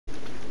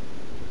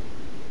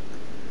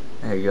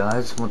Hey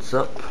guys, what's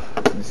up?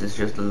 This is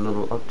just a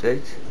little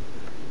update.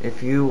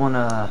 If you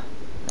wanna,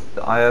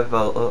 I have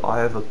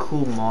a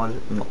cool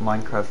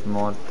Minecraft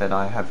mod that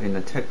I have in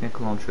the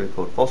technic launcher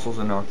called Fossils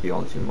and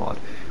Archaeology mod,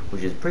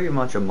 which is pretty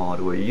much a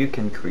mod where you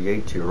can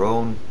create your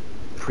own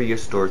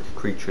prehistoric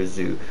creature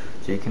zoo.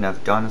 So you can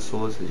have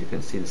dinosaurs, as you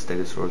can see the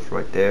stegosaurus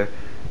right there,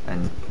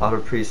 and other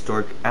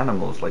prehistoric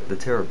animals like the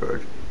terror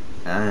bird.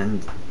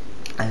 And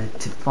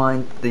to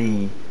find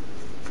the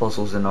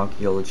Fossils and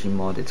Archaeology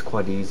mod, it's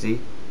quite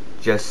easy.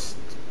 Just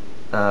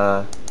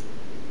go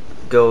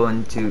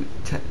into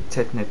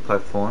technic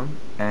platform,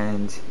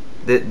 and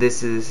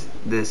this is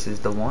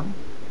the one.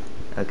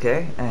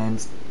 Okay,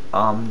 and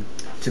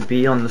to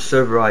be on the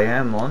server I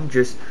am on,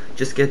 just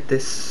get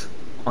this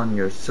on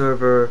your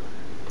server,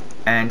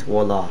 and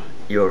voila,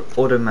 you're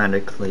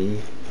automatically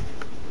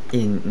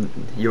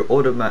you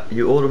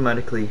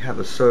automatically have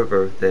a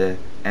server there,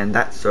 and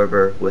that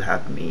server will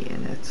have me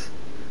in it.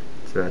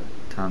 So that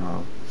time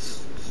I'll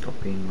stop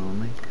being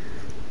lonely,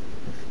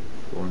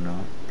 or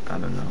not, I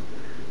don't know.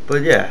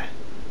 But yeah,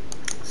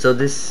 so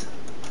just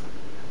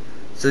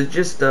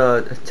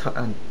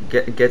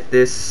get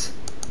this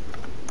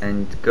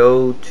and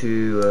go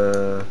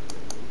to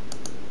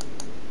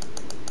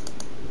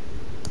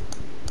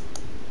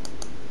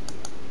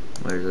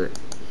where is it?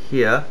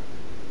 Here,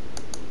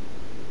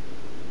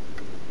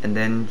 and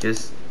then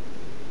just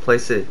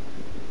place it,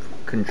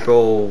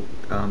 Control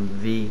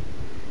V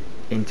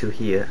into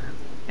here,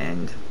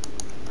 and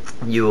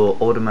you'll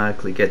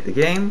automatically get the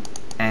game.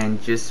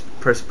 And just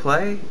press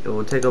play. It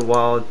will take a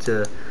while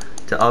to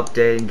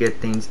update and get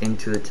things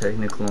into the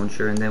technic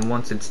launcher, and then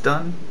once it's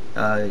done,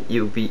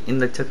 you'll be in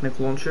the technic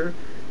launcher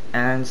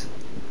and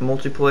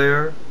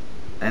multiplayer,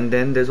 and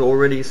then there's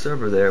already a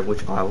server there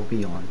which I will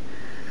be on.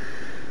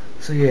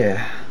 So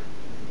yeah,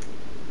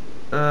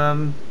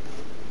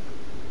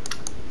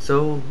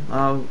 so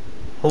I'll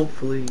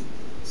hopefully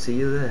see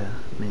you there,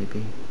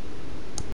 maybe.